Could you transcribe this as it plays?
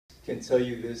can tell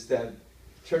you this, that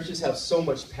churches have so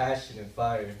much passion and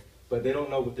fire, but they don't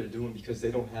know what they're doing because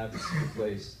they don't have the secret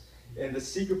place. And the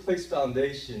secret place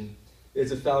foundation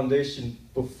is a foundation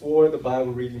before the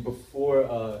Bible reading, before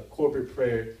corporate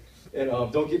prayer. And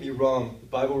don't get me wrong,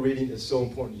 Bible reading is so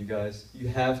important, you guys. You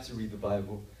have to read the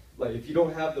Bible. Like, if you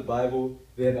don't have the Bible,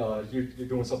 then you're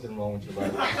doing something wrong with your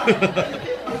life.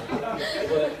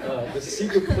 But the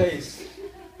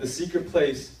secret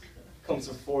place comes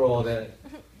before all that.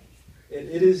 And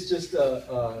it is just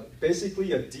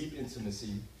basically a deep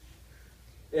intimacy.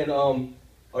 And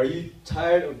are you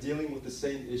tired of dealing with the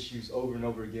same issues over and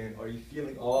over again? Are you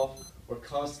feeling off or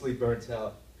constantly burnt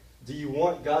out? Do you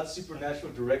want God's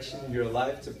supernatural direction in your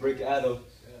life to break out of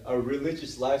a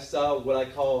religious lifestyle, what I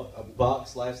call a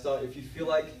box lifestyle? If you feel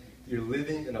like you're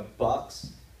living in a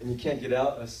box and you can't get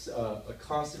out, a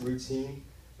constant routine,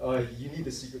 you need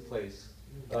a secret place.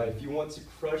 If you want to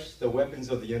crush the weapons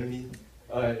of the enemy,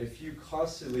 if you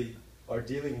constantly are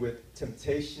dealing with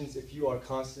temptations, if you are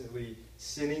constantly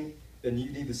sinning, then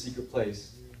you need the secret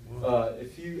place.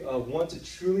 If you want to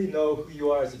truly know who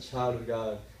you are as a child of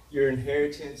God, your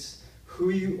inheritance,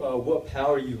 what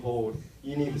power you hold,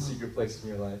 you need the secret place in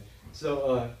your life.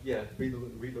 So, yeah, read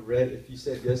the red. If you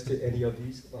said yes to any of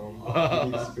these, you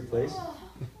need a secret place. All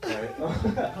right. All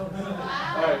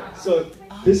right. So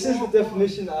this is the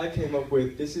definition that I came up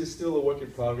with. This is still a work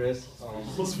in progress.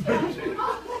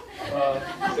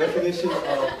 Definition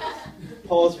of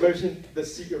Paul's version: the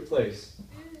secret place,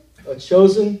 a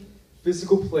chosen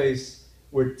physical place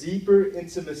where deeper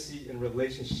intimacy and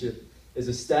relationship is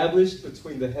established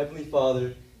between the Heavenly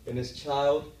Father and His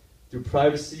child through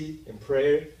privacy and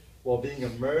prayer, while being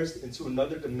immersed into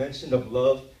another dimension of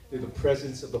love through the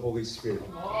presence of the Holy Spirit.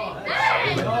 You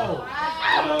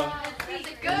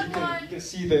can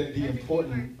see the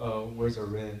important words are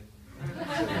read.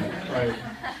 So, all right,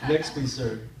 next please,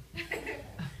 sir.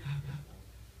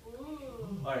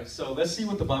 All right, so let's see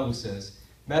what the Bible says.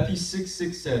 Matthew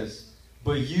 6:6 says,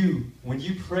 "But you, when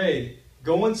you pray,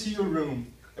 go into your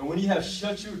room, and when you have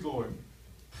shut your door,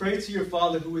 pray to your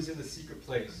Father who is in the secret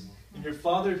place. And your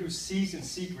Father who sees in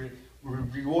secret will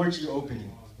reward you openly.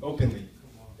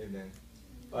 Amen.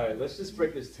 All right, let's just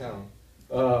break this down.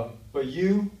 But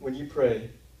you, when you pray,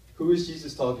 who is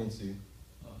Jesus talking to?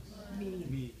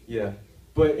 Me. Yeah.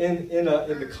 But in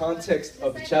the context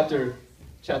of the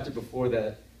chapter before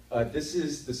that, this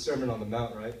is the Sermon on the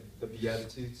Mount, right? The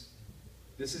Beatitudes.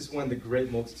 This is when the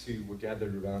great multitude were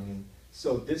gathered around him.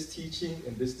 So this teaching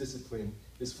and this discipline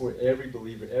is for every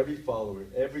believer, every follower,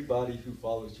 everybody who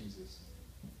follows Jesus.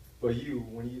 But you,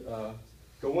 when you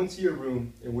go into your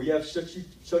room and we have shut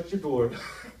your door,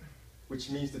 which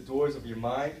means the doors of your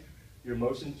mind, your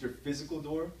emotions, your physical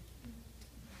door,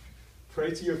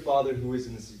 pray to your Father who is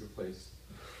in the secret place.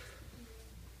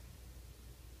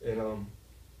 And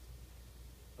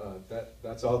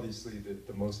that's obviously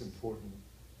the most important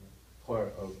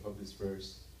part of this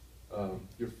verse.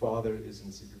 Your Father is in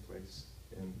the secret place.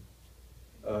 And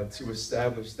to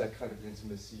establish that kind of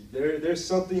intimacy. There's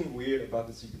something weird about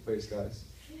the secret place, guys.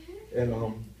 And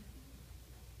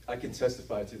I can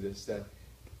testify to this, that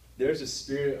there's a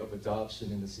spirit of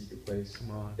adoption in the secret place.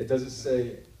 Come on. It doesn't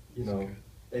say,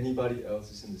 anybody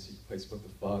else is in the secret place but the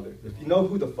Father. If you know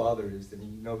who the Father is, then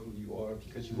you know who you are,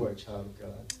 because you are a child of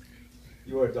God.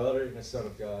 You are a daughter and a son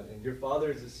of God, and your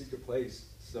Father is a secret place.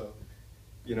 So,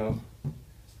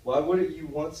 why wouldn't you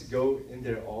want to go in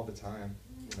there all the time?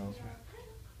 No,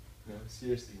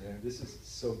 seriously, man, this is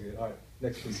so good. All right,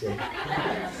 next please, sir.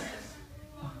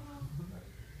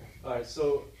 All right,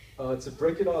 so to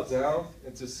break it all down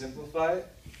and to simplify it,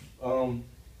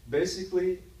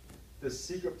 basically, the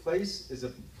secret place is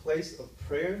a place of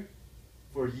prayer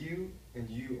for you and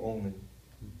you only.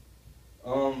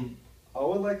 I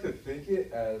would like to think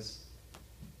it as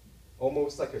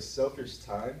almost like a selfish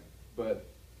time, but,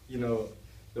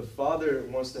 the Father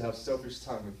wants to have selfish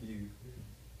time with you.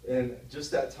 And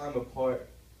just that time apart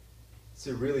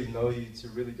to really know you, to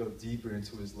really go deeper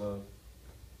into His love.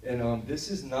 And this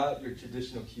is not your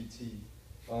traditional QT.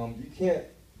 You can't,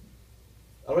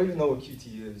 I don't even know what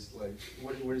QT is. Like,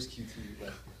 what is QT?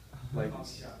 Like,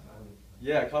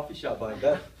 yeah, coffee shop Bible.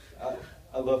 That,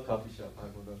 I love coffee shop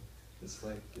Bible though. It's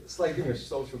like being a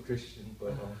social Christian,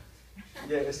 but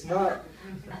yeah, it's not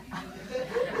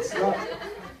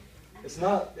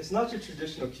your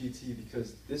traditional QT,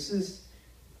 because this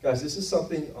is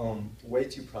something way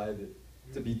too private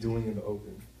to be doing in the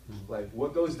open. Like,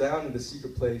 what goes down in the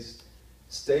secret place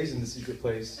stays in the secret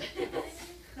place,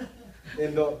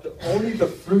 and only the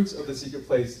fruits of the secret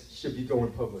place should be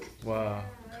going public. Wow.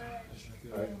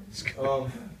 Right.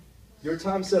 your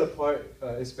time set apart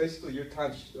is basically your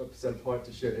time set apart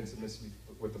to share intimacy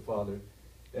with the Father.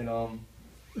 And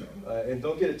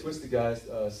don't get it twisted, guys.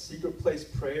 Secret place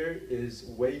prayer is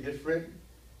way different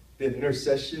than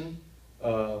intercession.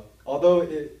 Although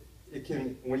it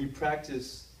can, when you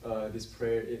practice this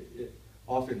prayer, it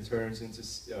often turns into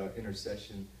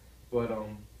intercession. But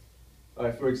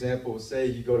for example, say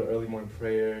you go to early morning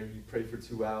prayer, you pray for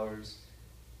 2 hours,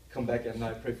 come back at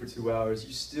night, pray for 2 hours.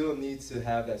 You still need to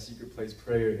have that secret place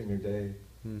prayer in your day.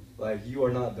 Like, you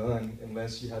are not done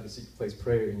unless you have the secret place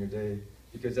prayer in your day,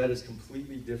 because that is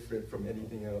completely different from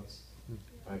anything else.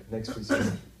 All right, next please.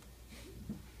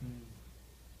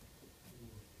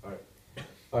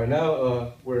 All right,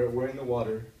 now we're in the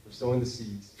water. We're sowing the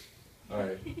seeds. All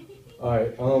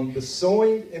right. The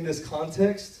sowing in this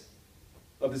context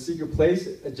of the secret place,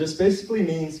 it just basically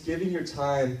means giving your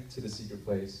time to the secret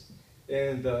place.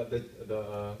 And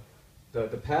the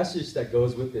passage that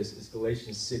goes with this is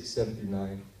Galatians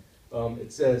 6:7-9.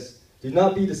 It says, "Do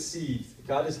not be deceived.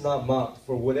 God is not mocked.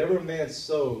 For whatever man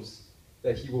sows,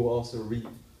 that he will also reap.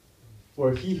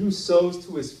 For he who sows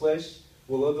to his flesh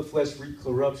will of the flesh reap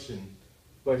corruption.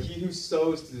 But he who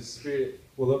sows to the Spirit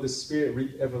will of the Spirit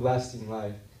reap everlasting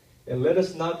life. And let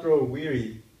us not grow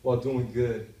weary while doing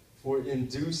good, for in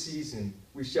due season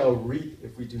we shall reap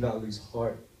if we do not lose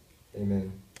heart."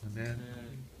 Amen. Amen.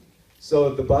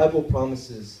 So the Bible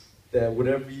promises that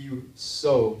whatever you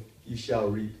sow, you shall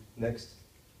reap. Next.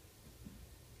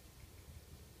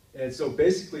 And so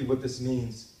basically what this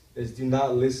means is, do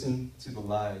not listen to the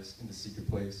lies in the secret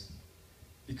place.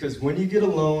 Because when you get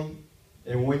alone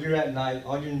and when you're at night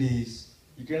on your knees,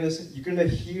 you're gonna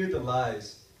hear the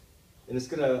lies. And it's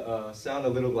gonna sound a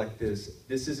little like this.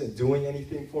 This isn't doing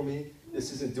anything for me.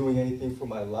 This isn't doing anything for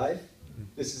my life.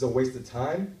 This is a waste of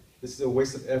time. This is a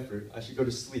waste of effort. I should go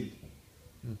to sleep.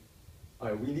 All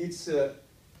right, we need to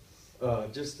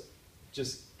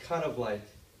just kind of like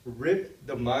rip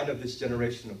the mind of this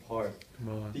generation apart.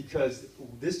 Because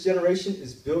this generation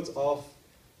is built off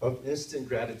of instant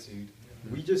gratitude.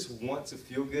 We just want to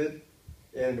feel good,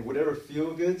 and whatever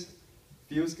feels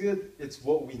good, it's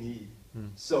what we need.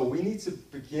 So we need to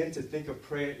begin to think of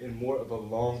prayer in more of a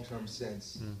long-term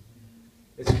sense.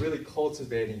 It's really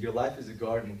cultivating. Your life is a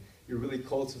garden. You're really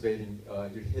cultivating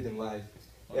your hidden life.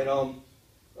 And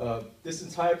this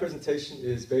entire presentation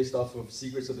is based off of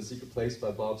Secrets of the Secret Place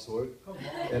by Bob Sword. Come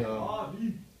on, And,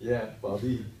 Bobby. Yeah,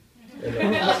 Bobby. And,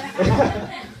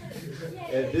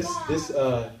 and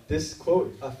this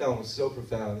quote I found was so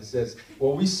profound. It says,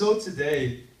 "What we sow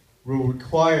today will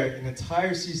require an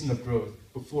entire season of growth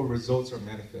before results are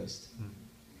manifest."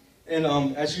 And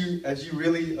as you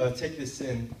really take this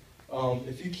in,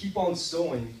 if you keep on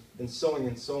sowing and sowing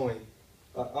and sowing,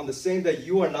 on the same day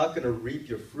you are not going to reap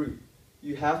your fruit.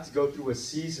 You have to go through a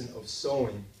season of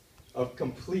sowing, of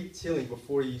complete tilling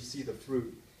before you see the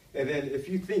fruit. And then if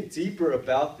you think deeper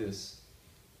about this,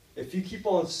 if you keep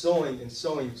on sowing and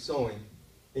sowing and sowing,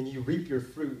 and you reap your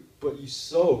fruit, but you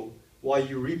sow while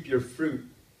you reap your fruit,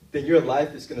 then your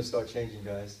life is going to start changing,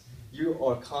 guys. You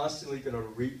are constantly going to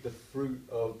reap the fruit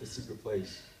of the secret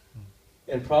place.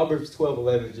 And Proverbs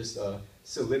 12:11 just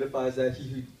solidifies that. He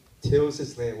who tills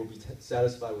his land will be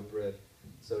satisfied with bread.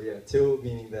 So yeah, till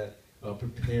meaning that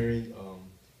preparing,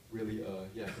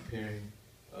 preparing.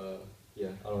 I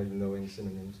don't even know any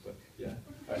synonyms, but yeah.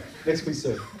 All right, next please,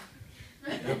 sir.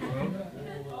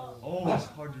 Oh, it's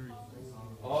hard to read.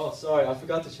 Oh, sorry, I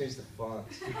forgot to change the font.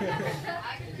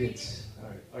 It's,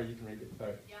 all right, you can read it. All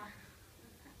right. Yeah.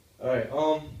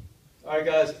 All right,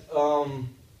 guys.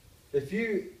 If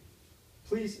you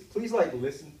please like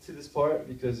listen to this part,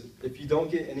 because if you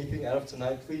don't get anything out of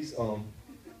tonight, please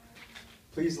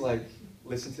like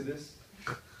listen to this.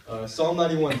 Psalm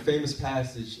 91, famous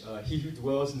passage. He who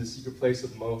dwells in the secret place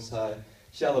of the Most High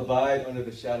shall abide under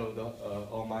the shadow of the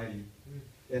Almighty.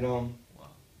 And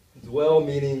dwell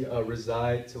meaning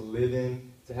reside, to live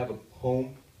in, to have a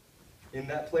home in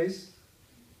that place.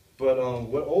 But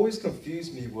what always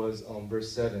confused me was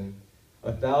verse 7.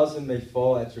 1,000 may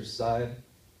fall at your side,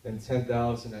 and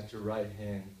 10,000 at your right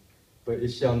hand, but it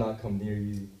shall not come near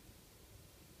you.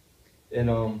 And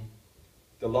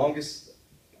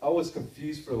I was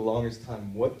confused for the longest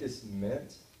time what this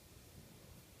meant,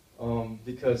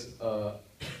 because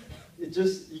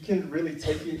you can really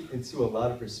take it into a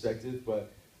lot of perspective,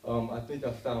 but I think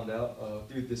I found out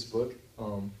through this book.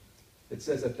 It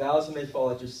says 1,000 may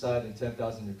fall at your side and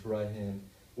 10,000 at your right hand.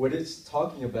 What it's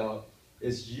talking about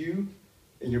is you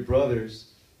and your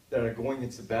brothers that are going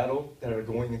into battle, that are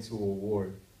going into a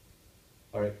war.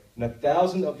 All right, and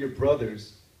 1,000 of your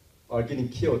brothers are getting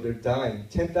killed, they're dying.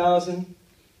 10,000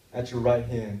 at your right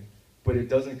hand, but it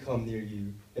doesn't come near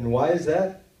you. And why is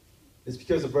that? It's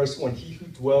because of verse 1, he who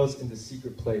dwells in the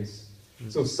secret place.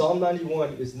 So Psalm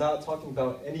 91 is not talking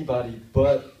about anybody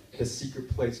but the secret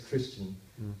place Christian.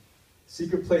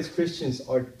 Secret place Christians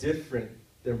are different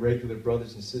than regular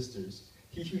brothers and sisters.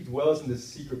 He who dwells in the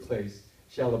secret place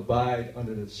shall abide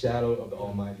under the shadow of the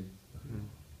Almighty.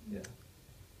 Yeah.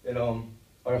 And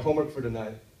our homework for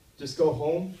tonight, just go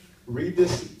home, read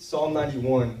this Psalm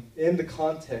 91 in the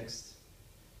context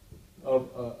of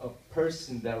a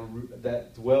person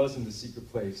that dwells in the secret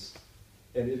place.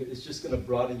 And it's just going to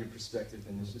broaden your perspective,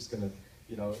 and it's just going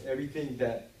to, everything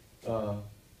that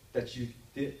you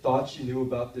thought you knew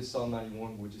about this Psalm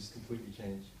 91 will just completely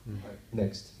change. All right,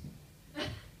 next.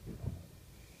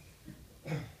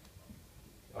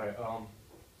 All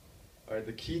right,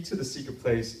 the key to the secret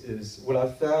place is what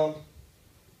I found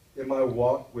in my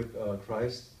walk with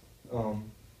Christ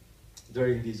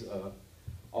during these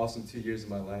awesome 2 years of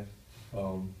my life.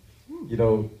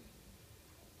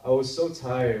 I was so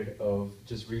tired of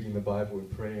just reading the Bible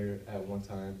and prayer at one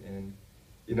time, and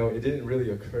it didn't really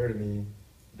occur to me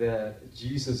that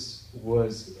Jesus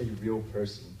was a real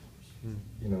person.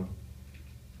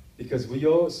 Because we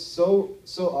all so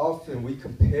often we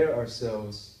compare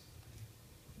ourselves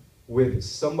with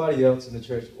somebody else in the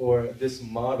church or this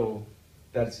model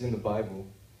that's in the Bible,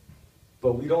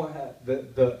 but we don't have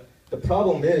the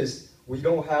problem is we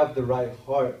don't have the right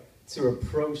heart to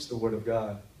approach the Word of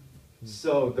God.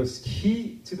 So the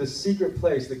key to the secret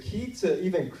place, the key to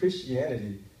even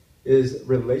Christianity, is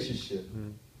relationship.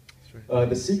 Right.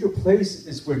 The secret place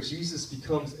is where Jesus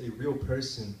becomes a real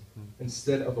person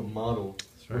instead of a model,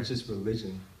 right, which is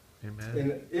religion. Amen.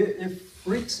 And it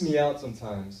freaks me out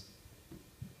sometimes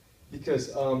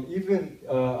because I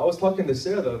was talking to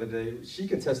Sarah the other day. She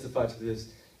can testify to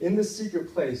this. In the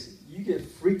secret place, you get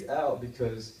freaked out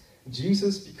because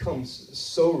Jesus becomes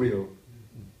so real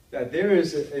that there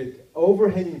is an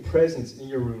overhanging presence in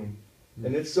your room,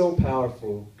 and it's so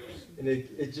powerful, and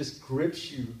it just grips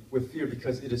you with fear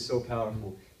because it is so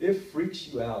powerful. It freaks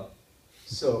you out.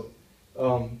 So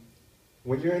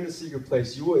when you're in the secret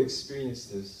place, you will experience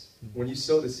this. When you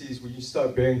sow the seeds, when you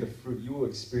start bearing the fruit, you will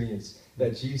experience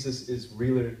that Jesus is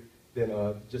realer than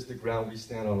just the ground we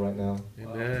stand on right now.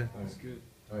 Amen. That's good.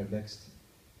 All right, next.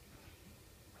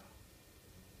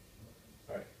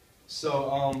 All right.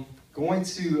 So going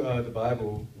to the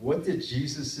Bible, what did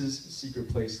Jesus' secret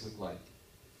place look like?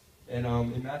 And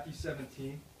in Matthew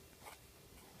 17.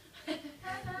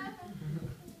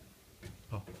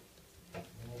 Oh. I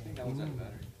think that was out of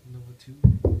battery. Number 2.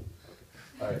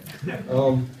 Okay.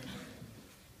 All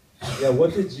right.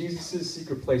 What did Jesus'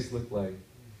 secret place look like?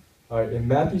 All right, in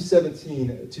Matthew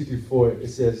 17, 2-4, it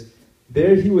says,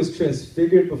 "There he was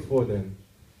transfigured before them.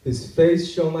 His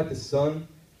face shone like the sun,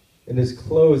 and his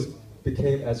clothes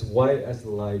became as white as the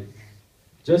light.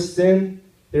 Just then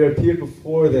there appeared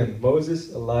before them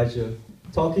Moses, Elijah,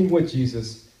 talking with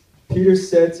Jesus. Peter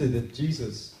said to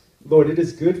Jesus, 'Lord, it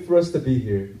is good for us to be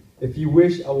here. If you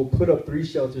wish, I will put up 3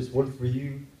 shelters, one for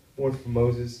you, one for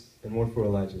Moses, and one for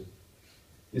Elijah.'"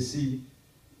 You see,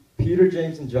 Peter,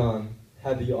 James, and John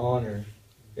had the honor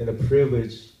and the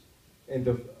privilege and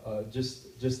the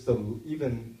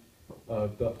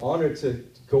honor to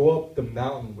go up the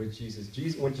mountain with Jesus.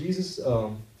 When Jesus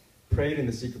prayed in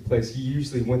the secret place, he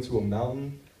usually went to a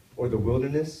mountain or the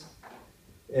wilderness.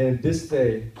 And this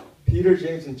day, Peter,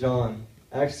 James, and John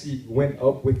actually went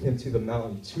up with him to the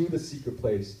mountain, to the secret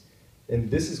place.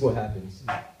 And this is what happens.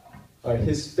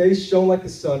 His face shone like the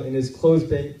sun, and his clothes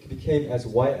became as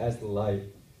white as the light.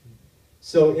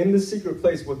 So in the secret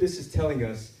place, what this is telling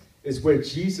us is where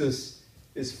Jesus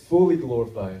is fully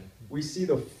glorified. We see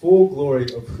the full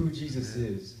glory of who Jesus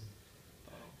is.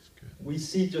 We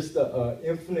see just the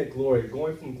infinite glory,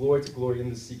 going from glory to glory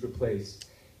in the secret place.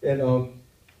 And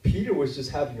Peter was just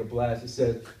having a blast. He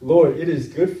said, "Lord, it is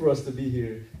good for us to be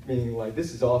here," meaning like,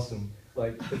 this is awesome.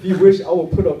 Like, if you wish, I will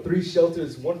put up 3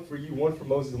 shelters, one for you, one for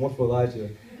Moses, and one for Elijah.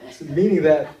 So meaning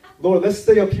that, Lord, let's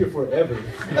stay up here forever.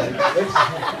 Like,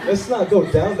 let's not go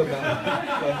down the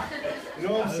mountain. Like, you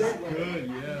know what I'm saying? That's good,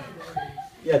 yeah.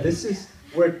 Yeah, this is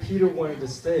where Peter wanted to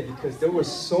stay because there was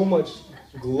so much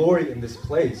glory in this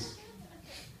place.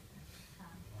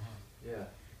 Yeah.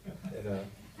 And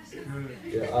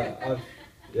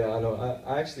I know.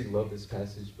 I actually love this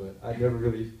passage, but I never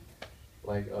really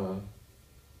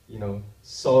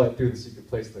saw it through the secret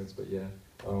place lens. But yeah.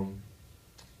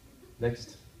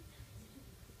 Next.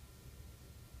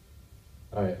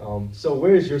 All right. So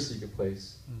where is your secret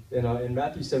place? In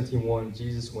Matthew 17:1,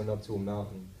 Jesus went up to a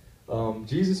mountain.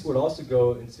 Jesus would also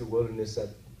go into wilderness at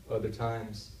other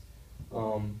times,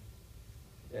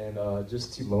 and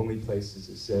just to lonely places,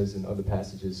 it says in other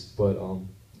passages. But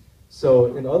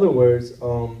So in other words,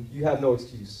 you have no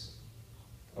excuse.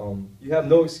 You have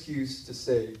no excuse to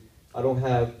say, I don't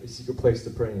have a secret place to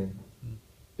pray in.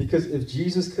 Because if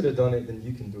Jesus could have done it, then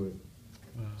you can do it.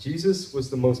 Wow. Jesus was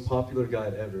the most popular guy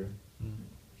ever.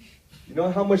 You know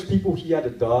how much people he had to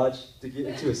dodge to get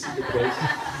into a secret place?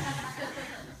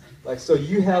 Like, so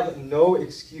you have no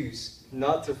excuse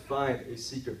not to find a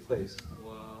secret place.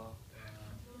 Wow.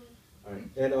 All right.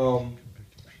 And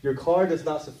your car does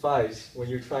not suffice when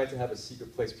you're trying to have a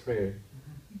secret place prayer.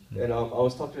 And I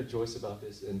was talking to Joyce about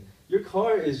this, and your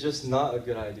car is just not a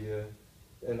good idea.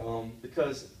 And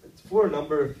because for a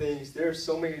number of things, there are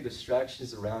so many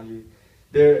distractions around you.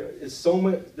 There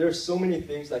are so many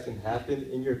things that can happen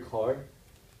in your car.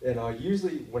 And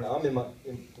usually when I'm in my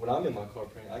car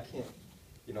praying, I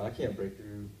can't break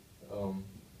through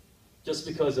just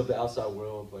because of the outside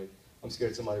world. Like, I'm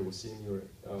scared somebody will see me,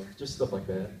 or just stuff like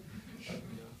that.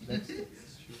 Next.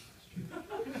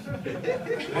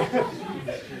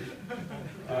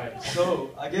 All right,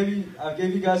 so I gave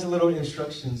you guys a little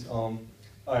instructions. All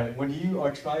right, when you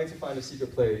are trying to find a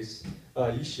secret place,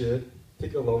 you should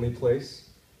pick a lonely place.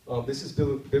 This is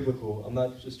biblical. I'm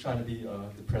not just trying to be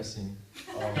depressing.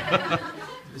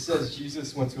 It says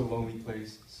Jesus went to a lonely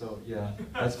place, so yeah,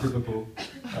 that's biblical.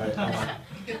 All right,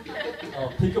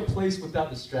 pick a place without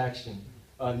distraction.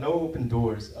 No open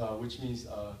doors, which means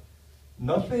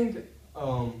nothing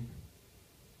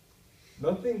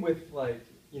with, like,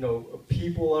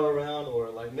 people are around, or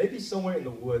like maybe somewhere in the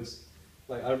woods.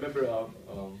 Like, I remember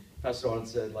Pastor Arlen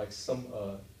said, like,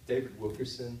 David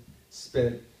Wilkerson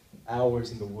spent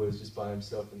hours in the woods just by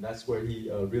himself, and that's where he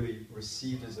really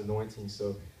received his anointing.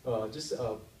 So just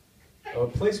a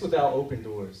place without open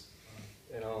doors.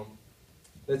 And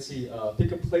let's see,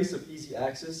 pick a place of easy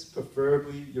access,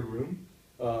 preferably your room.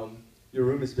 Your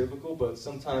room is biblical, but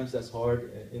sometimes that's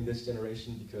hard in this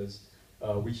generation because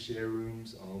we share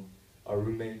rooms. Our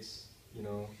roommates,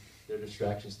 they're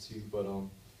distractions too. But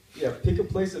yeah, pick a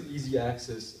place of easy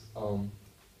access.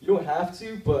 You don't have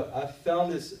to, but I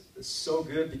found this so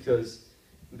good because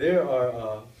there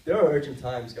are urgent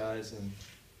times, guys, and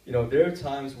there are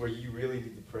times where you really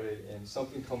need to pray, and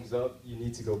something comes up, you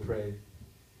need to go pray.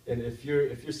 And if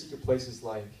your secret place is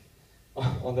like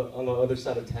on the other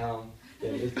side of town,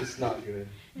 then it's not good.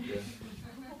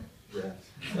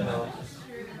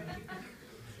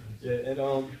 And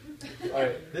all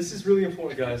right, this is really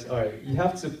important, guys. All right, you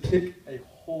have to pick a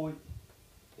holy.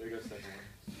 There you go, second one.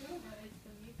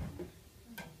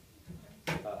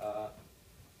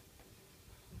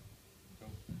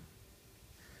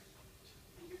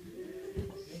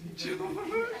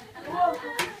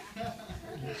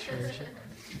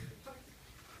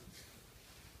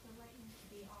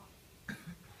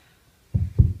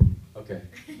 Okay.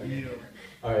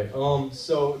 All right.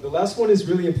 So the last one is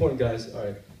really important, guys. All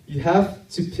right. You have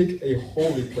to pick a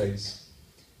holy place.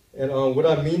 And what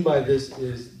I mean by this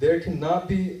is there cannot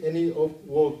be any,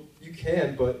 well, you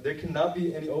can, but there cannot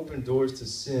be any open doors to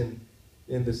sin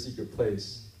in the secret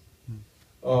place.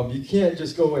 You can't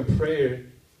just go in prayer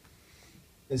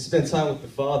and spend time with the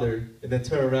Father and then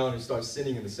turn around and start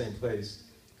sinning in the same place,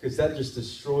 because that just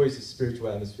destroys the spiritual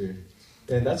atmosphere.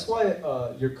 And that's why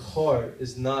your car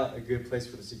is not a good place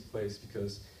for the secret place,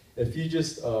 because if you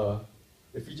just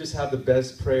have the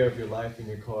best prayer of your life in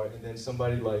your car, and then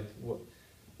somebody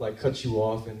like cuts you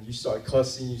off and you start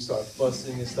cussing, you start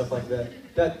fussing and stuff like that,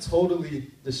 that totally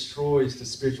destroys the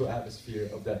spiritual atmosphere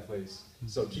of that place.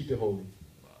 So keep it holy.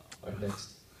 All right,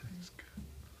 next.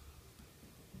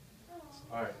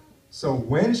 All right. So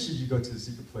when should you go to the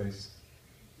secret place?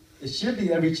 It should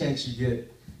be every chance you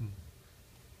get.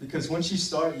 Because once you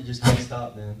start, you just can't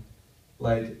stop, man.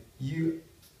 Like, you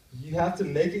have to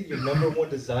make it your #1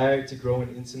 desire to grow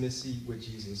in intimacy with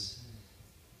Jesus.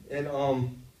 And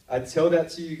I tell that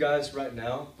to you guys right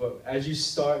now, but as you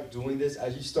start doing this,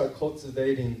 as you start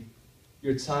cultivating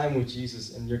your time with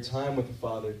Jesus and your time with the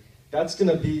Father, that's going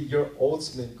to be your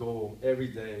ultimate goal every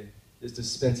day, is to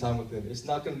spend time with Him. It's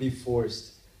not going to be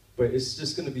forced, but it's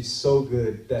just going to be so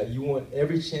good that you want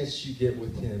every chance you get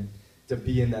with Him to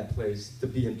be in that place, to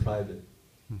be in private.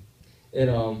 And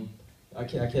I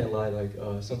can't lie, like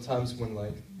sometimes when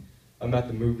like I'm at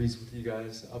the movies with you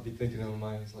guys, I'll be thinking in my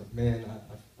mind, it's like, man,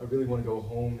 I really want to go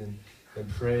home and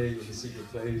pray in the secret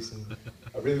place, and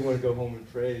I really want to go home and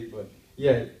pray. But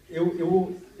yeah,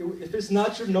 if it's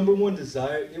not your #1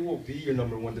 desire, it will be your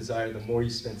 #1 desire the more you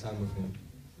spend time with Him.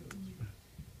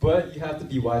 But you have to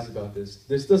be wise about this.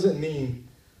 This doesn't mean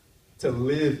to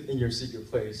live in your secret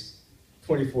place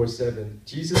 24/7.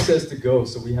 Jesus says to go,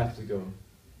 so we have to go.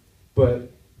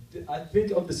 But I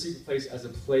think of the secret place as a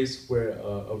place where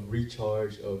of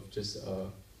recharge, of just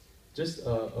just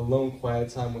alone, quiet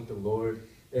time with the Lord,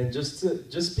 and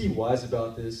just be wise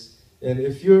about this. And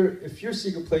if your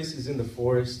secret place is in the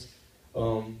forest,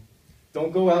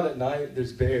 don't go out at night.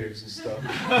 There's bears and stuff.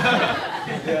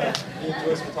 Yeah, me and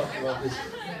Joyce were talking about this.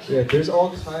 Yeah, there's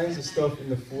all kinds of stuff in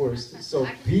the forest. So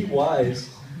be wise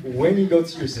when you go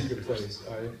to your secret place.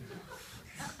 All right.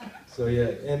 So yeah,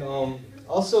 and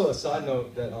also a side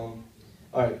note that all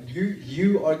right,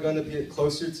 you are gonna be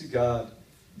closer to God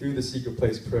through the secret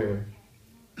place prayer.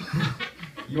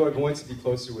 You are going to be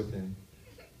closer with Him.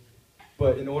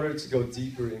 But in order to go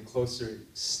deeper and closer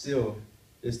still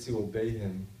is to obey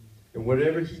Him. And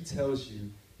whatever He tells you,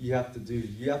 you have to do.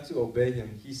 You have to obey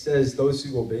Him. He says, those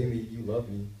who obey me, you love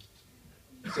me.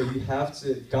 So you have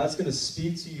to, God's going to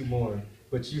speak to you more,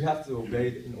 but you have to obey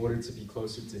it in order to be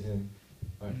closer to Him.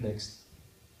 All right, next.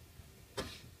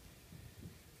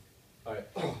 All right.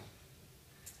 All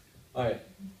right.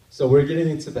 So we're getting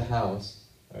into the hows.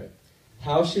 All right.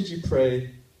 How should you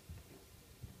pray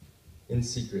in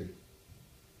secret?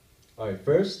 All right.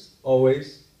 First,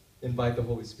 always invite the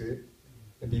Holy Spirit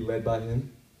and be led by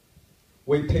Him.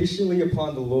 Wait patiently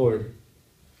upon the Lord,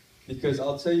 because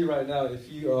I'll tell you right now, if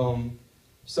you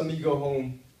some of you go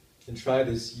home and try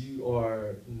this, you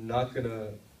are not gonna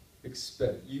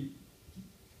expect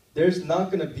there's not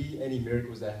gonna be any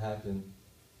miracles that happen.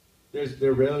 There is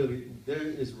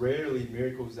rarely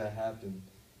miracles that happen,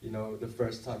 the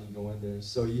first time you go in there.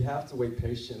 So you have to wait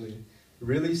patiently,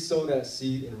 really sow that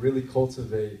seed and really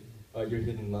cultivate your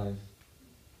hidden life.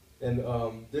 And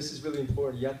this is really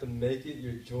important. You have to make it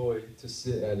your joy to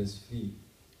sit at His feet.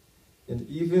 And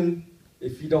even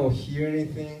if you don't hear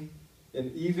anything,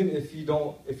 and even if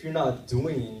you're not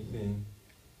doing anything,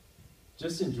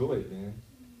 just enjoy it, man.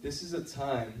 This is a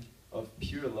time of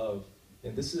pure love.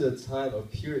 And this is a time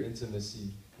of pure intimacy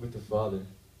with the Father.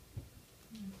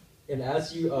 And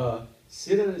as you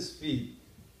sit at His feet,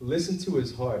 listen to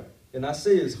His heart. And I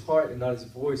say His heart and not His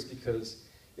voice because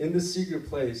in the secret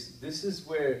place, this is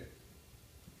where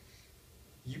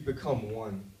you become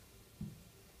one.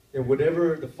 And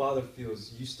whatever the Father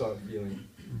feels, you start feeling.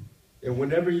 And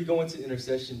whenever you go into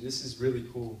intercession, this is really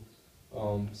cool.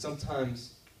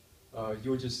 Sometimes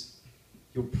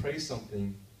you'll pray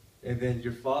something, and then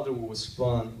your Father will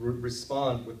respond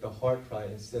with the heart cry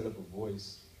instead of a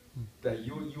voice. That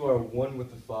you are one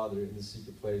with the Father in the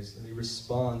secret place, and He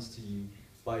responds to you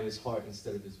by His heart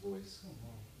instead of His voice.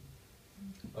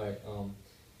 All right.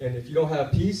 And if you don't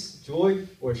have peace, joy,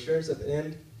 or assurance at the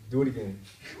end, do it again.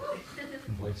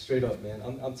 Like straight up, man.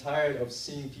 I'm tired of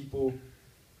seeing people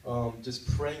just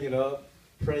praying it up,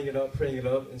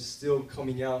 and still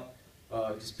coming out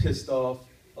just pissed off,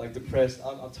 like depressed.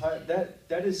 I'm tired.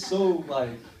 That is so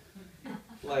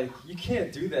like you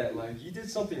can't do that. Like you did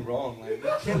something wrong. Like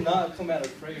you cannot come out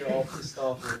of prayer all pissed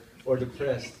off or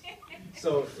depressed.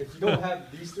 So if you don't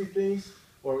have these three things,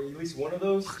 or at least one of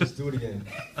those, just do it again.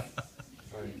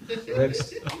 All right,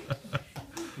 next.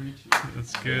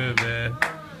 That's good, man.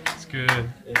 That's good.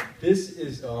 And this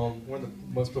is one of the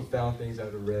most profound things I've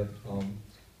ever read.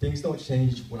 Things don't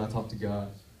change when I talk to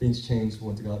God. Things change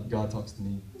when God talks to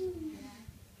me.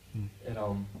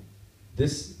 And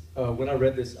when I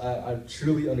read this, I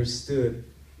truly understood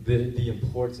the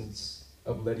importance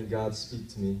of letting God speak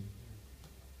to me.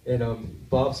 And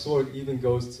Bob Sorg even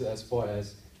goes to as far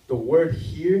as the word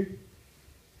hear,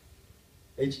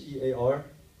 H-E-A-R,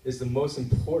 is the most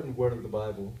important word of the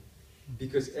Bible,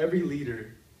 because every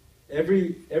leader,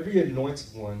 every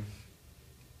anointed one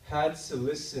had to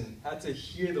listen, had to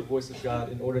hear the voice of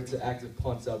God in order to act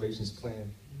upon salvation's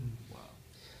plan. Wow.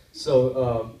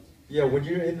 So, when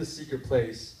you're in the secret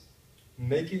place,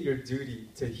 make it your duty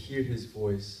to hear His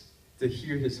voice, to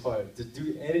hear His heart, to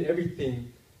do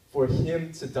everything for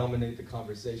Him to dominate the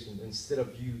conversation instead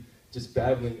of you just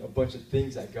babbling a bunch of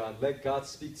things at God. Let God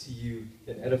speak to you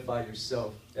and edify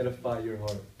yourself, edify your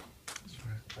heart. That's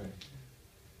right.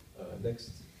 All right.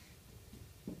 Next.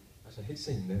 Actually, I hate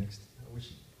saying next. I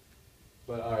wish.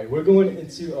 But all right, we're going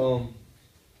into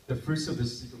the fruits of the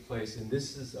secret place, and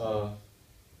this is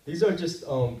these are just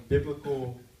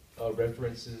biblical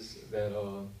references that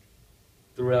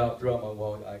throughout my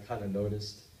walk I kind of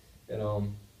noticed, and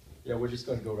we're just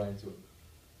going to go right into it.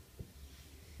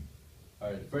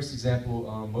 All right, first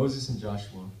example, Moses and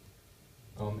Joshua.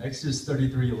 Exodus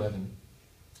 33:11.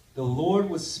 The Lord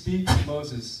would speak to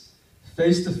Moses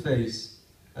face to face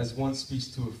as one speaks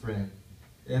to a friend.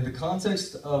 And the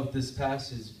context of this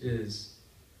passage is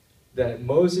that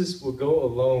Moses will go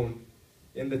alone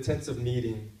in the tent of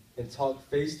meeting and talk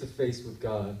face to face with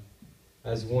God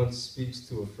as one speaks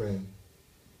to a friend.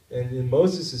 And in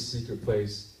Moses' secret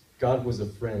place, God was a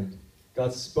friend.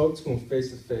 God spoke to him face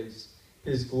to face,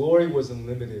 His glory was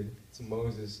unlimited to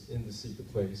Moses in the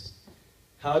secret place.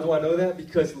 How do I know that?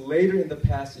 Because later in the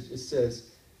passage it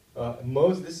says,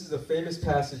 this is a famous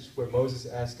passage where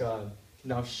Moses asked God,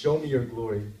 now show me your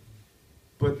glory.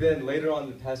 But then later on in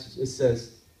the passage it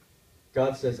says,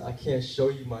 God says, I can't show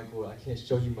you my glory, I can't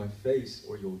show you my face,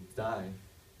 or you'll die.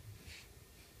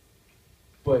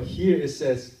 But here it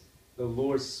says, the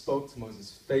Lord spoke to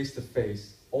Moses face to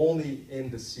face, only in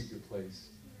the secret place.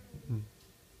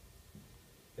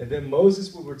 And then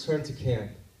Moses would return to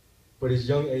camp, but his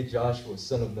young aide Joshua,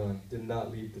 son of Nun, did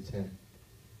not leave the tent.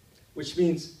 Which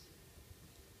means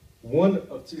one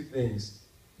of two things.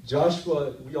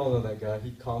 Joshua, we all know that guy.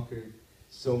 He conquered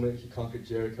he conquered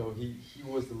Jericho. He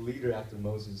was the leader after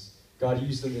Moses. God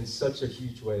used him in such a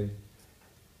huge way.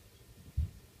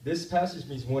 This passage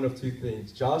means one of two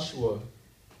things. Joshua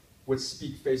would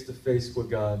speak face to face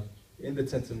with God in the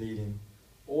tent of meeting,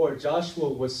 or Joshua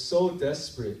was so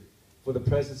desperate for the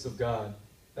presence of God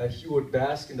that he would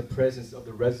bask in the presence of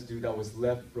the residue that was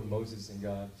left from Moses and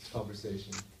God's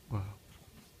conversation. Wow.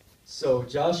 So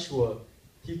Joshua,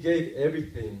 he gave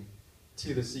everything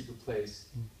to the secret place.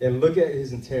 And look at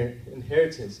his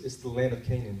inheritance. It's the land of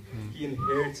Canaan. He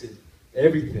inherited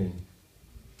everything.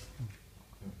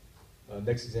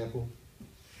 Next example.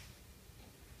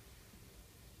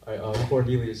 All right,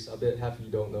 Cornelius. I bet half of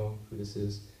you don't know who this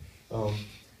is. All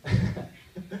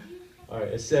right,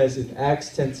 it says in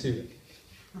Acts 10:2,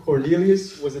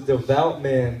 Cornelius was a devout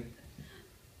man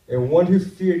and one who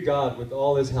feared God with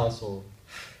all his household,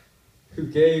 who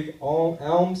gave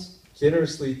alms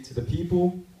generously to the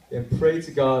people and prayed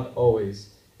to God always.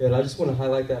 And I just want to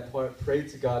highlight that part, prayed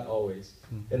to God always.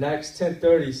 In Acts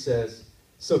 10:30 says,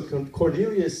 so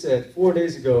Cornelius said, 4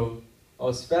 days ago, I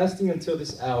was fasting until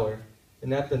this hour,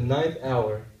 and at the 9th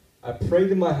hour, I prayed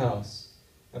in my house,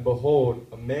 and behold,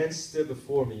 a man stood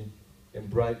before me in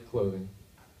bright clothing.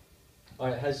 All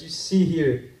right, as you see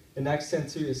here in Acts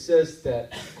 10:2, it says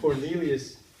that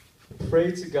Cornelius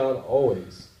prayed to God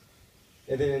always.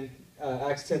 And then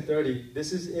Acts 10:30,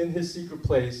 this is in his secret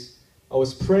place. I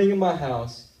was praying in my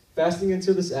house, fasting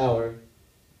until this hour,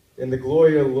 and the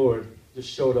glory of the Lord just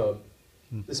showed up.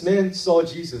 This man saw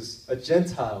Jesus, a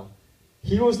Gentile.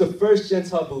 He was the first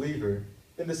Gentile believer.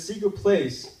 In the secret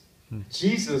place,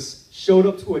 Jesus showed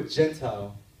up to a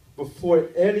Gentile before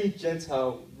any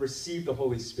Gentile received the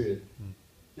Holy Spirit.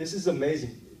 This is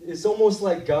amazing. It's almost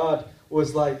like God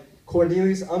was like,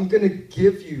 Cornelius, I'm going to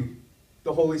give you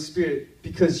the Holy Spirit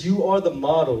because you are the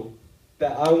model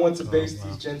that I want to base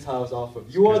these Gentiles off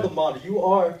of. You are the model. You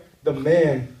are the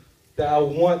man that I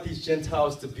want these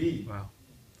Gentiles to be. Wow,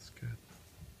 that's good.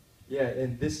 Yeah,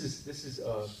 and this is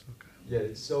So good. yeah,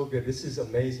 it's so good. This is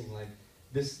amazing. Like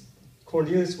this,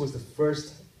 Cornelius was the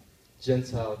first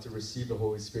Gentile to receive the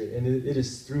Holy Spirit, and it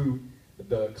is through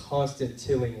the constant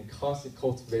tilling and constant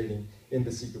cultivating in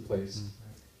the secret place.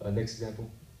 Next example.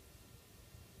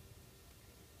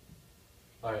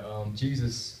 All right,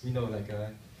 Jesus, we know that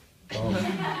guy. All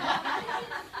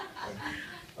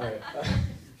right.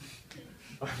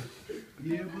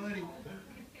 Yeah, buddy.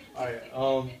 All right.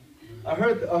 I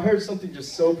heard something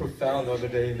just so profound the other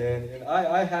day, man, and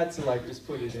I had to like just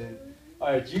put it in.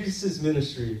 All right, Jesus'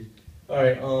 ministry. All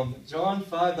right. John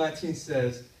 5:19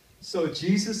 says, so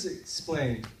Jesus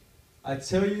explained, I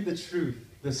tell you the truth,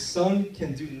 the Son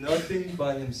can do nothing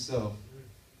by himself.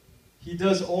 He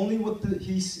does only what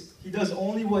he sees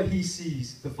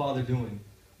the Father doing.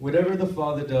 Whatever the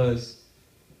Father does,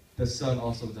 the Son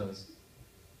also does.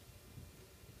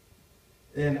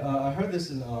 And I heard this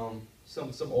in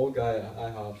some old guy at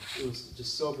IHOP. It was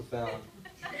just so profound.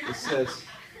 It says,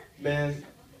 man,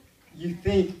 you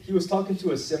think, he was talking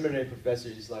to a seminary professor.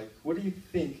 He's like, what do you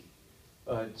think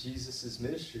Jesus'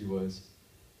 ministry was?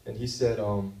 And he said,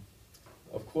 of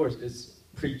course, it's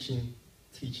preaching,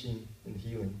 teaching, and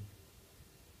healing.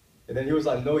 And then he was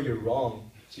like, no, you're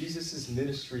wrong. Jesus'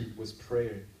 ministry was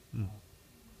prayer.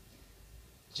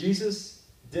 Jesus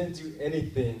didn't do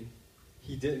anything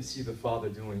he didn't see the Father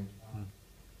doing.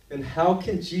 And how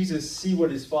can Jesus see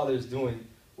what his Father is doing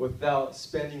without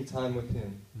spending time with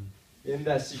him in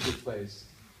that secret place?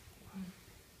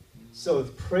 So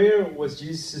prayer was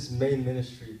Jesus' main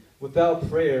ministry. Without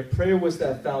prayer, prayer was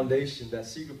that foundation, that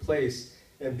secret place,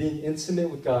 and being intimate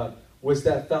with God was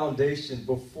that foundation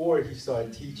before he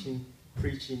started teaching,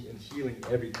 preaching, and healing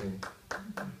everything.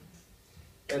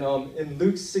 And in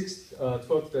Luke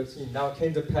 6:12-13, now it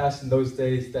came to pass in those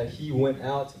days that he went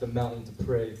out to the mountain to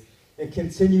pray and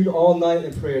continued all night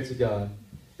in prayer to God.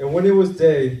 And when it was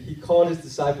day, he called his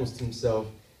disciples to himself,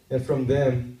 and from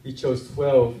them he chose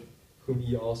 12, whom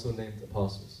he also named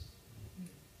apostles.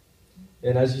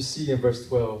 And as you see in verse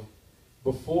 12,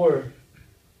 before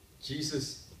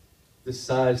Jesus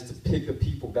decides to pick a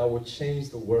people that will change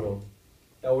the world,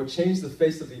 that will change the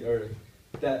face of the earth,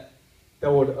 that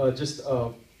would just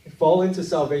fall into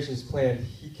salvation's plan.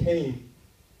 He came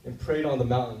and prayed on the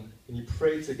mountain, and he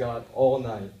prayed to God all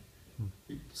night.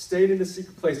 He stayed in the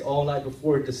secret place all night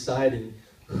before deciding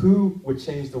who would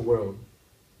change the world,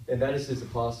 and that is his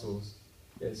apostles.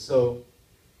 And so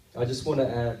I just want to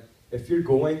add, if you're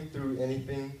going through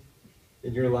anything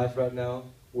in your life right now,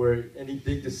 or any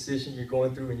big decision you're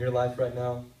going through in your life right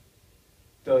now,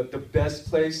 the best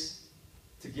place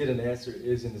to get an answer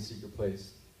is in the secret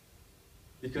place.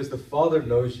 Because the Father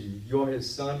knows you. You are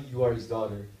his son, you are his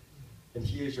daughter. And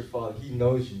he is your Father. He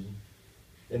knows you.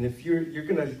 And if you're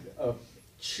going to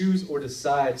choose or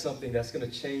decide something that's going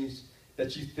to change,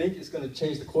 that you think is going to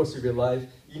change the course of your life,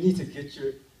 you need to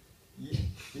you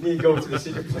need to go to the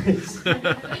secret place.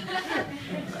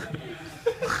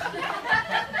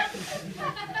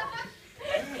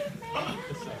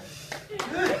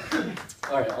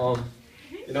 All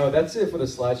right, that's it for the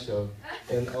slideshow.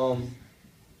 And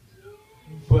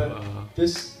but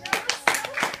this,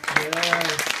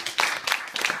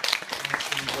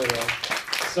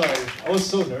 sorry, I was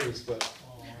so nervous, but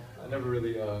I never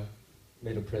really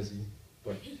made a prezi.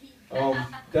 But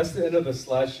that's the end of the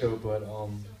slideshow. But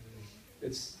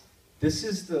this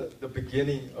is the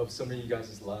beginning of some of you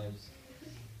guys' lives.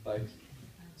 Like,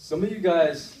 some of you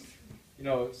guys,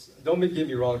 don't get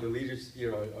me wrong, the leaders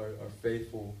here are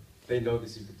faithful. They know the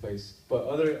secret place. But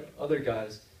other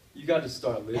guys, you got to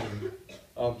start living.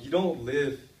 You don't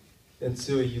live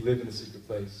until you live in the secret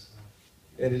place.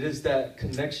 And it is that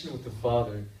connection with the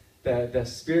Father, that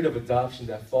spirit of adoption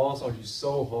that falls on you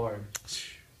so hard.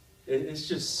 It's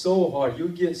just so hard. You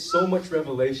get so much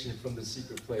revelation from the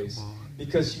secret place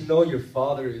because you know your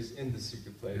Father is in the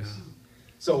secret place. Yeah.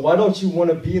 So why don't you want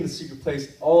to be in the secret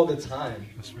place all the time?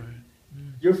 That's right.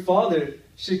 Your Father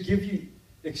should give you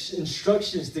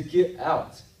instructions to get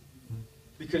out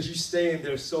because you stay in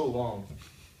there so long.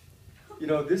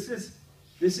 This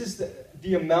is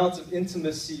the amount of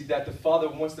intimacy that the Father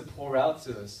wants to pour out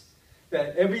to us.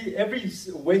 That every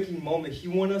waking moment, He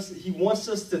wants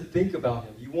us to think about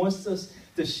Him. He wants us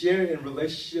to share in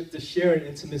relationship, to share in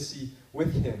intimacy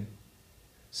with Him.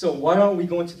 So why aren't we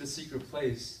going to the secret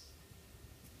place?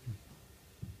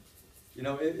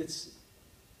 It's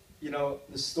the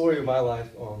story of my life.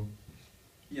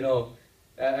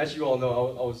 As you all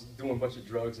know, I was doing a bunch of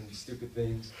drugs and stupid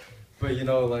things. But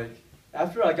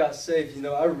after I got saved,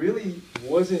 I really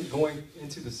wasn't going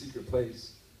into the secret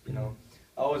place.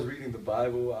 I was reading the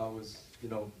Bible. I was,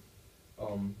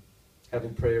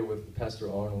 having prayer with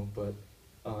Pastor Arnold. But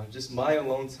just my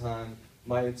alone time,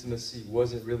 my intimacy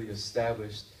wasn't really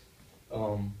established.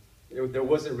 There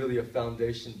wasn't really a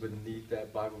foundation beneath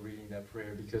that Bible reading, that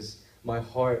prayer, because my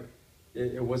heart,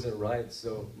 it wasn't right.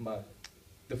 So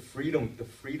the freedom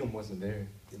wasn't there.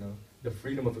 The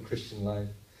freedom of a Christian life.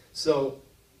 So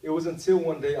it was until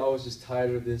one day I was just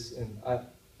tired of this, and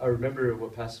I remember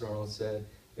what Pastor Arnold said.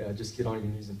 Just get on your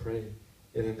knees and pray.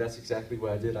 And then that's exactly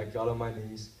what I did. I got on my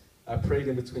knees. I prayed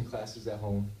in between classes at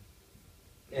home.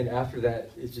 And after that,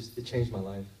 it changed my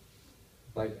life.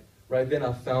 Like, right then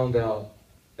I found out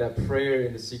that prayer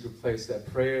in the secret place,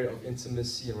 that prayer of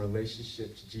intimacy and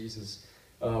relationship to Jesus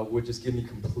would just give me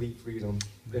complete freedom.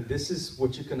 And this is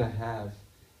what you're going to have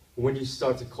when you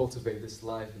start to cultivate this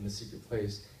life in the secret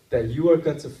place. That you are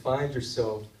going to find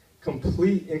yourself in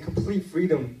complete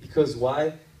freedom. Because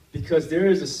why? Because there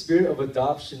is a spirit of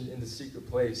adoption in the secret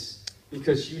place.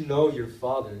 Because you know your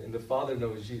Father, and the Father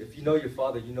knows you. If you know your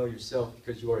Father, you know yourself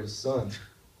because you are His Son.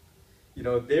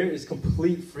 There is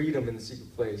complete freedom in the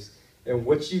secret place. And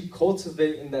what you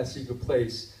cultivate in that secret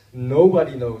place,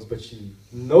 nobody knows but you.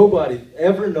 Nobody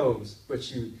ever knows but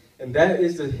you. And that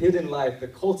is the hidden life, the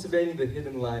cultivating the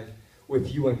hidden life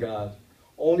with you and God.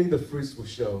 Only the fruits will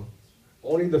show.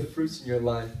 Only the fruits in your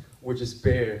life will just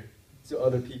bear to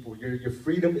other people. Your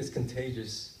freedom is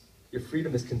contagious. Your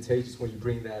freedom is contagious when you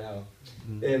bring that out.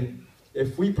 Mm-hmm. And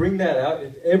if we bring that out,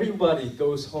 if everybody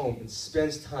goes home and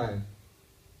spends time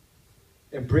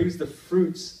and brings the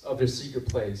fruits of their secret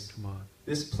place,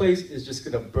 this place is just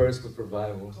going to burst with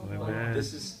revival.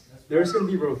 There's going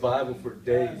to be revival for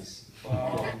days.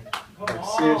 Wow.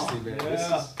 Seriously, man.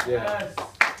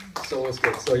 So it's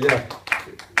good. So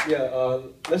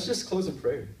let's just close in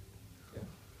prayer.